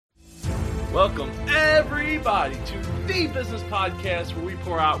Welcome, everybody, to the Business Podcast, where we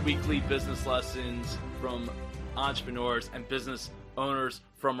pour out weekly business lessons from entrepreneurs and business owners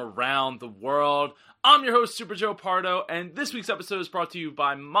from around the world. I'm your host, Super Joe Pardo, and this week's episode is brought to you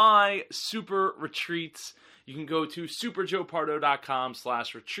by My Super Retreats. You can go to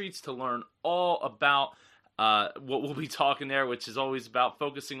superjoepardo.com/retreats to learn all about what we'll be talking there, which is always about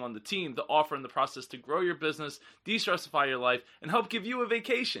focusing on the team, the offer, and the process to grow your business, de-stressify your life, and help give you a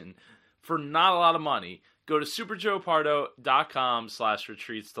vacation for not a lot of money. Go to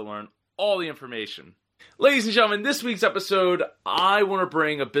superjoepardo.com/retreats to learn all the information. Ladies and gentlemen, this week's episode, I want to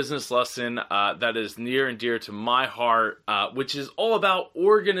bring a business lesson that is near and dear to my heart, which is all about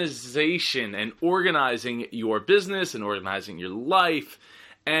organization and organizing your business and organizing your life.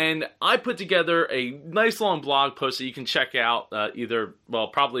 And I put together a nice long blog post that you can check out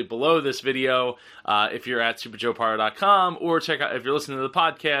probably below this video if you're at superjoepardo.com, or check out, if you're listening to the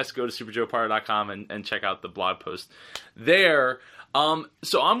podcast, go to superjoepardo.com and check out the blog post there.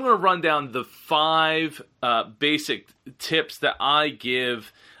 So I'm going to run down the 5 basic tips that I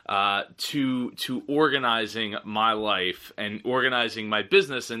give to organizing my life and organizing my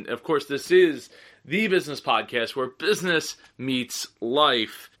business. And of course, this is the Business Podcast, where business meets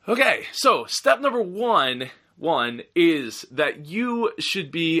life. Okay, so step number one is that you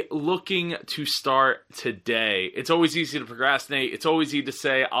should be looking to start today. It's always easy to procrastinate. It's always easy to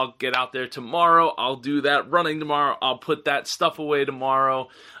say, I'll get out there tomorrow. I'll do that running tomorrow. I'll put that stuff away tomorrow.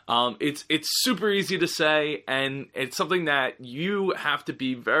 It's super easy to say, and it's something that you have to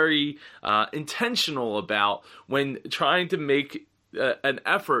be very intentional about when trying to make an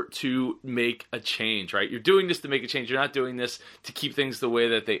effort to make a change, right? You're doing this to make a change. You're not doing this to keep things the way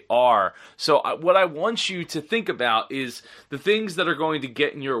that they are. So what I want you to think about is the things that are going to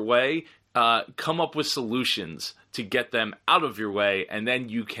get in your way. Come up with solutions to get them out of your way, and then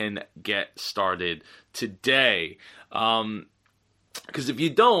you can get started today. Because if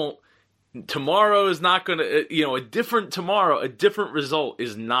you don't, tomorrow is not going to, a different result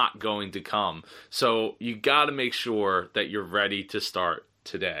is not going to come. So you got to make sure that you're ready to start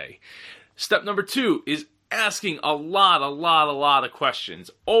today. Step number 2 is asking a lot of questions.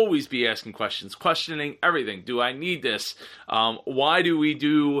 Always be asking questions, questioning everything. Do I need this? Why do we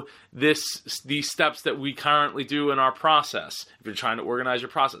do these steps that we currently do in our process? If you're trying to organize your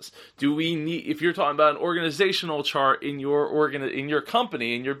process, if you're talking about an organizational chart in your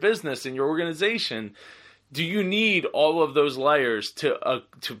company, in your business, in your organization, do you need all of those layers to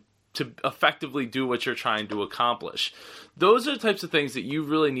effectively do what you're trying to accomplish? Those are the types of things that you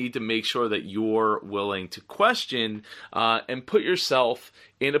really need to make sure that you're willing to question and put yourself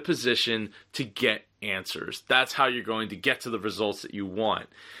in a position to get answers. That's how you're going to get to the results that you want.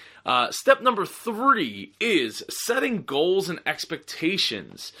 Step number 3 is setting goals and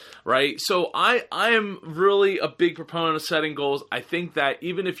expectations, right? So I am really a big proponent of setting goals. I think that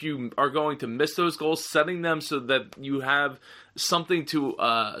even if you are going to miss those goals, setting them so that you have something to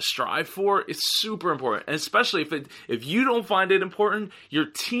strive for is super important. And especially if you don't find it important, your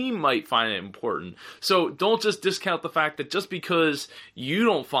team might find it important. So don't just discount the fact that just because you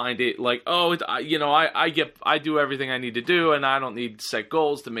don't find it like, I do everything I need to do and I don't need to set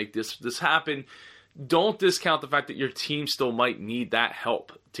goals to make this happen. Don't discount the fact that your team still might need that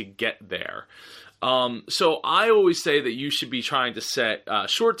help to get there. So I always say that you should be trying to set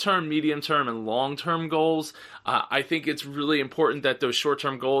short-term, medium-term, and long-term goals. I think it's really important that those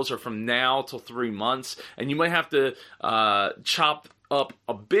short-term goals are from now till 3 months, and you might have to chop up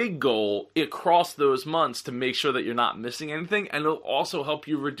a big goal across those months to make sure that you're not missing anything, and it'll also help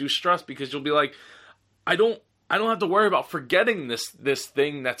you reduce stress because you'll be like, I don't have to worry about forgetting this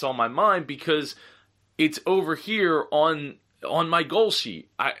thing that's on my mind because it's over here on my goal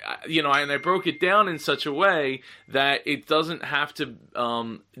sheet. I broke it down in such a way that it doesn't have to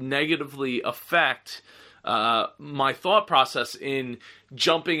negatively affect my thought process in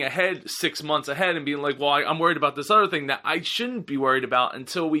jumping ahead 6 months ahead and being like, well, I'm worried about this other thing that I shouldn't be worried about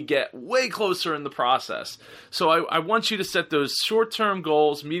until we get way closer in the process. So I want you to set those short-term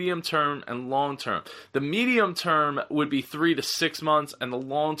goals, medium-term, and long-term. The medium-term would be 3 to 6 months, and the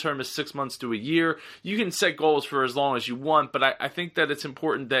long-term is 6 months to a year. You can set goals for as long as you want, but I think that it's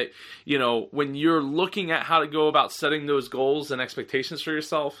important that, when you're looking at how to go about setting those goals and expectations for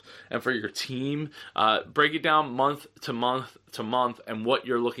yourself and for your team, break it down month to month to month and what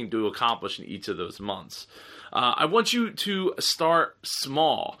you're looking to accomplish in each of those months. I want you to start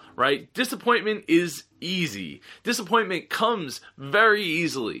small, right? Disappointment is easy. Disappointment comes very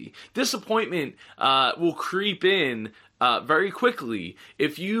easily. Disappointment will creep in very quickly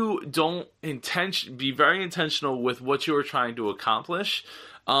if you don't be very intentional with what you are trying to accomplish.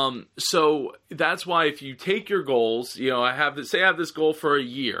 So that's why if you take your goals, I have this goal for a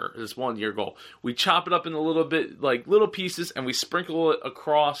year, this 1 year goal. We chop it up in a little bit, like little pieces, and we sprinkle it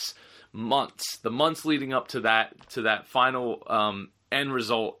across months, the months leading up to that final end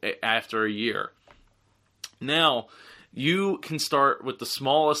result after a year. Now, you can start with the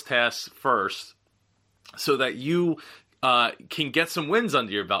smallest tasks first so that you can get some wins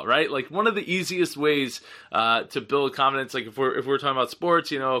under your belt, right? Like one of the easiest ways to build confidence, like if we're talking about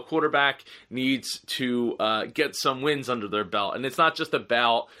sports, a quarterback needs to get some wins under their belt. And it's not just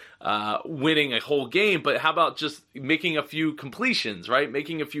about winning a whole game, but how about just making a few completions, right?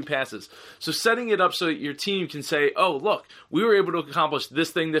 Making a few passes. So setting it up so that your team can say, oh, look, we were able to accomplish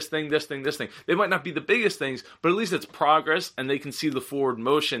this thing, this thing, this thing, this thing. They might not be the biggest things, but at least it's progress, and they can see the forward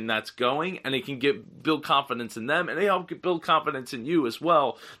motion that's going, and they can build confidence in them, and they help build confidence in you as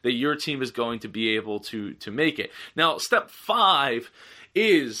well, that your team is going to be able to make it. Now, step 5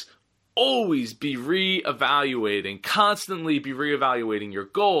 is always be reevaluating, constantly be reevaluating your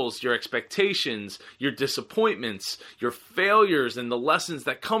goals, your expectations, your disappointments, your failures, and the lessons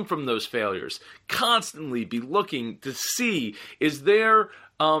that come from those failures. Constantly be looking to see, is there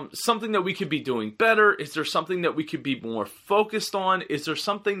something that we could be doing better? Is there something that we could be more focused on? Is there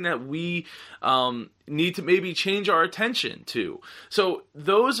something that we need to maybe change our attention to? So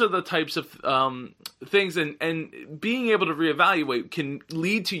those are the types of things, and being able to reevaluate can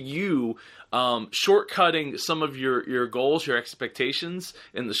lead to you shortcutting some of your goals, your expectations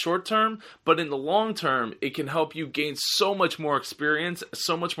in the short term, but in the long term, it can help you gain so much more experience,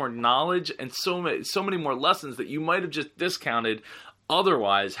 so much more knowledge, and so many more lessons that you might have just discounted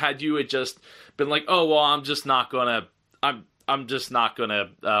otherwise, had you had just been like, oh, well, I'm just not gonna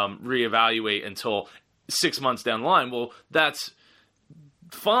reevaluate until 6 months down the line. Well, that's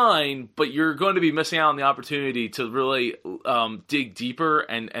fine, but you're going to be missing out on the opportunity to really dig deeper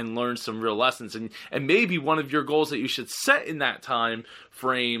and learn some real lessons. And maybe one of your goals that you should set in that time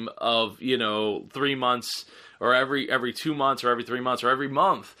frame of 3 months, or every 2 months, or every 3 months, or every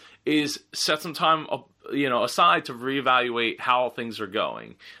month, is set some time aside to reevaluate how things are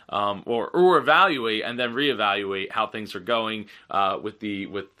going, or evaluate and then reevaluate how things are going with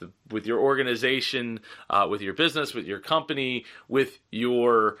your organization, with your business, with your company, with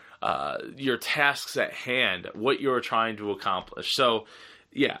your tasks at hand, what you're trying to accomplish. So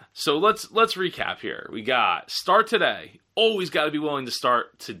let's recap here. We got start today. Always got to be willing to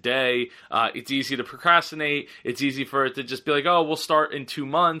start today. It's easy to procrastinate. It's easy for it to just be like, oh, we'll start in 2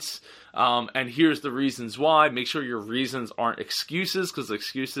 months. And here's the reasons why. Make sure your reasons aren't excuses, because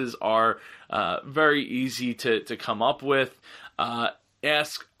excuses are very easy to come up with.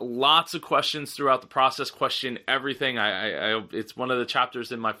 Ask lots of questions throughout the process. Question everything. It's one of the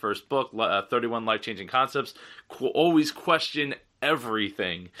chapters in my first book, 31 Life-Changing Concepts. Always question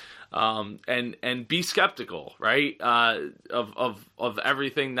everything, and be skeptical, right? Of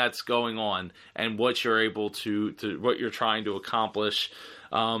everything that's going on and what you're able to what you're trying to accomplish.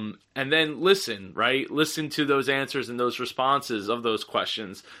 And then listen, right? Listen to those answers and those responses of those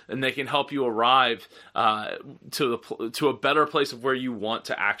questions, and they can help you arrive to a better place of where you want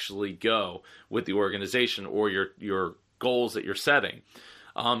to actually go with the organization or your goals that you're setting.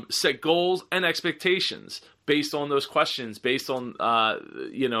 Set goals and expectations based on those questions, based on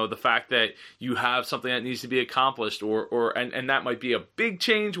the fact that you have something that needs to be accomplished, and that might be a big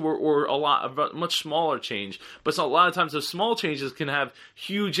change or a much smaller change. But so a lot of times those small changes can have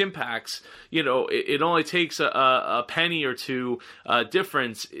huge impacts. It only takes a penny or two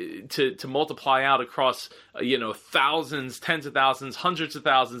difference to multiply out across thousands, tens of thousands, hundreds of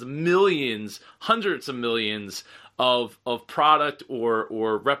thousands, millions, hundreds of millions of product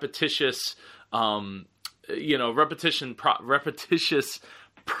or repetitious repetitious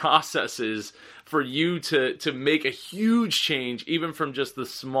processes for you to make a huge change, even from just the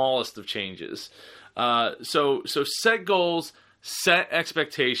smallest of changes. So set goals, set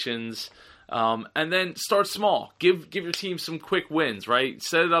expectations, and then start small. Give your team some quick wins, right?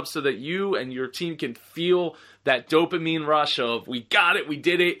 Set it up so that you and your team can feel that dopamine rush of, we got it, we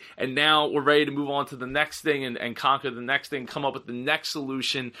did it, and now we're ready to move on to the next thing and conquer the next thing, come up with the next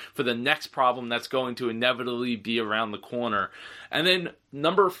solution for the next problem that's going to inevitably be around the corner. And then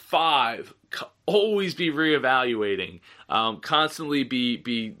number 5, always be reevaluating. Constantly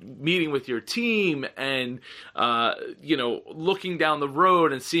be meeting with your team and looking down the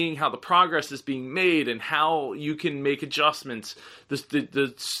road and seeing how the progress is being made and how you can make adjustments.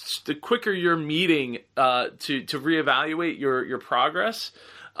 The quicker you're meeting to reevaluate your progress,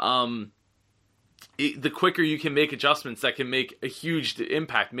 the quicker you can make adjustments that can make a huge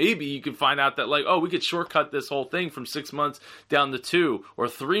impact. Maybe you can find out that like, oh, we could shortcut this whole thing from 6 months down to 2 or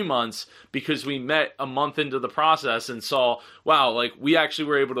 3 months because we met a month into the process and saw, wow, like we actually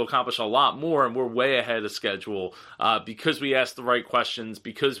were able to accomplish a lot more and we're way ahead of schedule because we asked the right questions,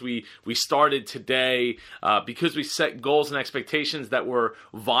 because we started today, because we set goals and expectations that were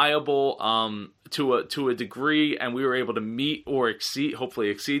viable to a degree, and we were able to meet or hopefully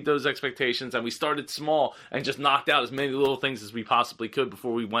exceed those expectations. And we started small and just knocked out as many little things as we possibly could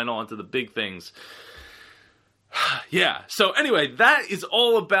before we went on to the big things. Yeah. So anyway, that is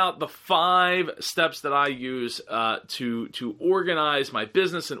all about the 5 steps that I use to organize my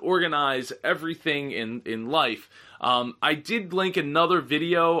business and organize everything in life. I did link another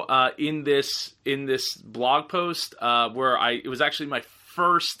video in this blog post where it was actually my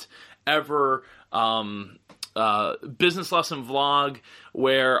first ever business lesson vlog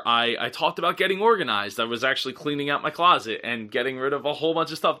where I talked about getting organized. I was actually cleaning out my closet and getting rid of a whole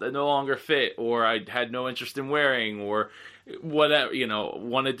bunch of stuff that no longer fit or I had no interest in wearing or whatever,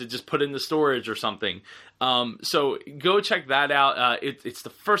 wanted to just put in the storage or something. So go check that out. It's the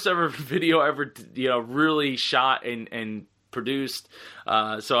first ever video I ever, really shot and produced.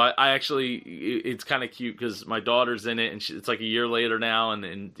 So I actually, it's kind of cute because my daughter's in it and it's like a year later now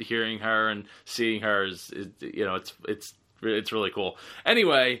and hearing her and seeing her is it's really cool.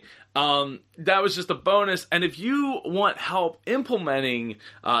 Anyway, that was just a bonus. And if you want help implementing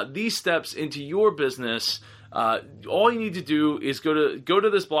these steps into your business, all you need to do is go to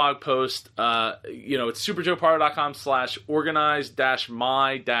this blog post. It's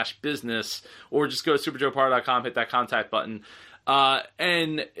superjoepardo.com/organize-my-business, or just go to superjoepardo.com, hit that contact button,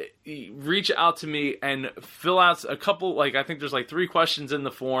 and reach out to me and fill out a couple, I think there's 3 questions in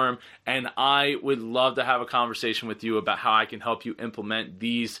the form, and I would love to have a conversation with you about how I can help you implement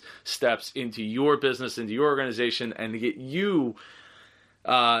these steps into your business, into your organization, and to get you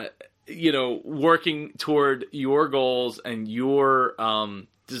working toward your goals and your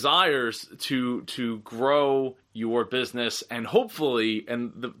desires to grow your business, and hopefully,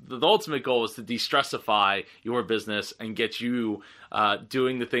 and the ultimate goal is to de-stressify your business and get you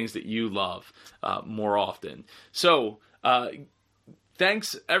doing the things that you love more often. So,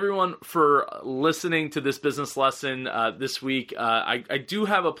 thanks everyone for listening to this business lesson this week. I do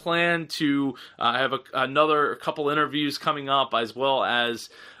have a plan to have another couple interviews coming up, as well as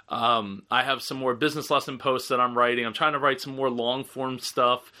I have some more business lesson posts that I'm writing. I'm trying to write some more long form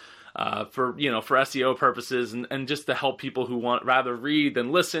stuff for SEO purposes and just to help people who want rather read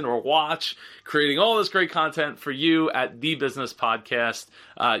than listen or watch, creating all this great content for you at The Business Podcast.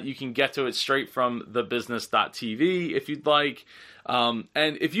 You can get to it straight from thebusiness.tv if you'd like. And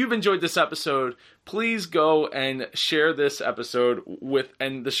if you've enjoyed this episode, please go and share this episode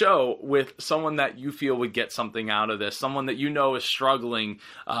and the show with someone that you feel would get something out of this, someone that is struggling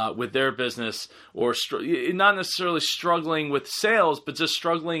with their business, or not necessarily struggling with sales, but just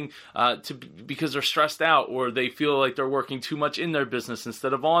struggling because they're stressed out, or they feel like they're working too much in their business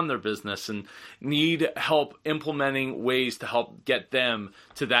instead of on their business, and need help implementing ways to help get them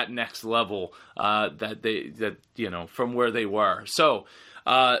to that next level from where they were. So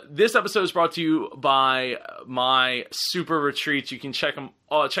this episode is brought to you by my super retreats. You can check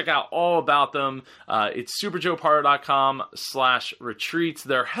out all about them. It's superjoepardo.com/retreats.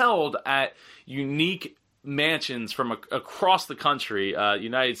 They're held at unique mansions from across the country,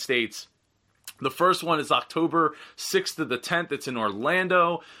 United States. The first one is October 6th to the 10th. It's in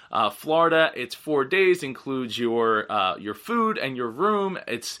Orlando, Florida. It's 4 days, includes your food and your room.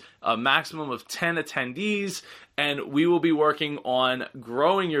 It's a maximum of 10 attendees, and we will be working on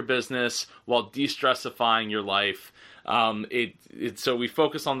growing your business while de-stressifying your life. So we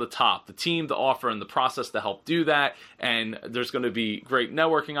focus on the top, the team, the offer, and the process to help do that. And there's going to be great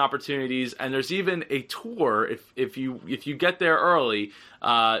networking opportunities. And there's even a tour. If you get there early,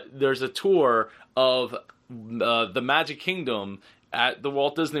 there's a tour of the Magic Kingdom at the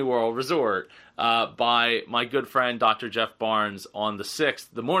Walt Disney World Resort by my good friend Dr. Jeff Barnes on the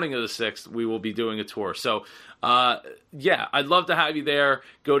 6th. The morning of the 6th, we will be doing a tour. So I'd love to have you there.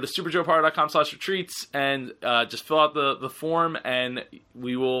 Go to superjoepardo.com/retreats and just fill out the form, and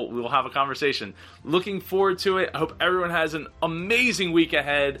we will have a conversation. Looking forward to it. I hope everyone has an amazing week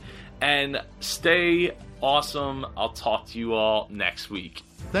ahead, and stay awesome. I'll talk to you all next week.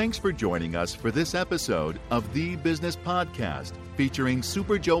 Thanks for joining us for this episode of The Business Podcast featuring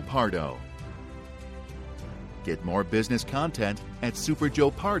Super Joe Pardo. Get more business content at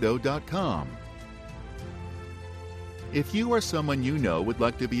superjoepardo.com. If you or someone you know would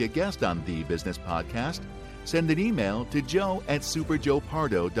like to be a guest on The Business Podcast, send an email to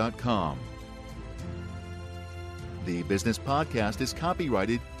joe@superjoepardo.com. The Business Podcast is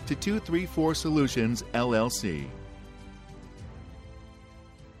copyrighted to 234 Solutions, LLC.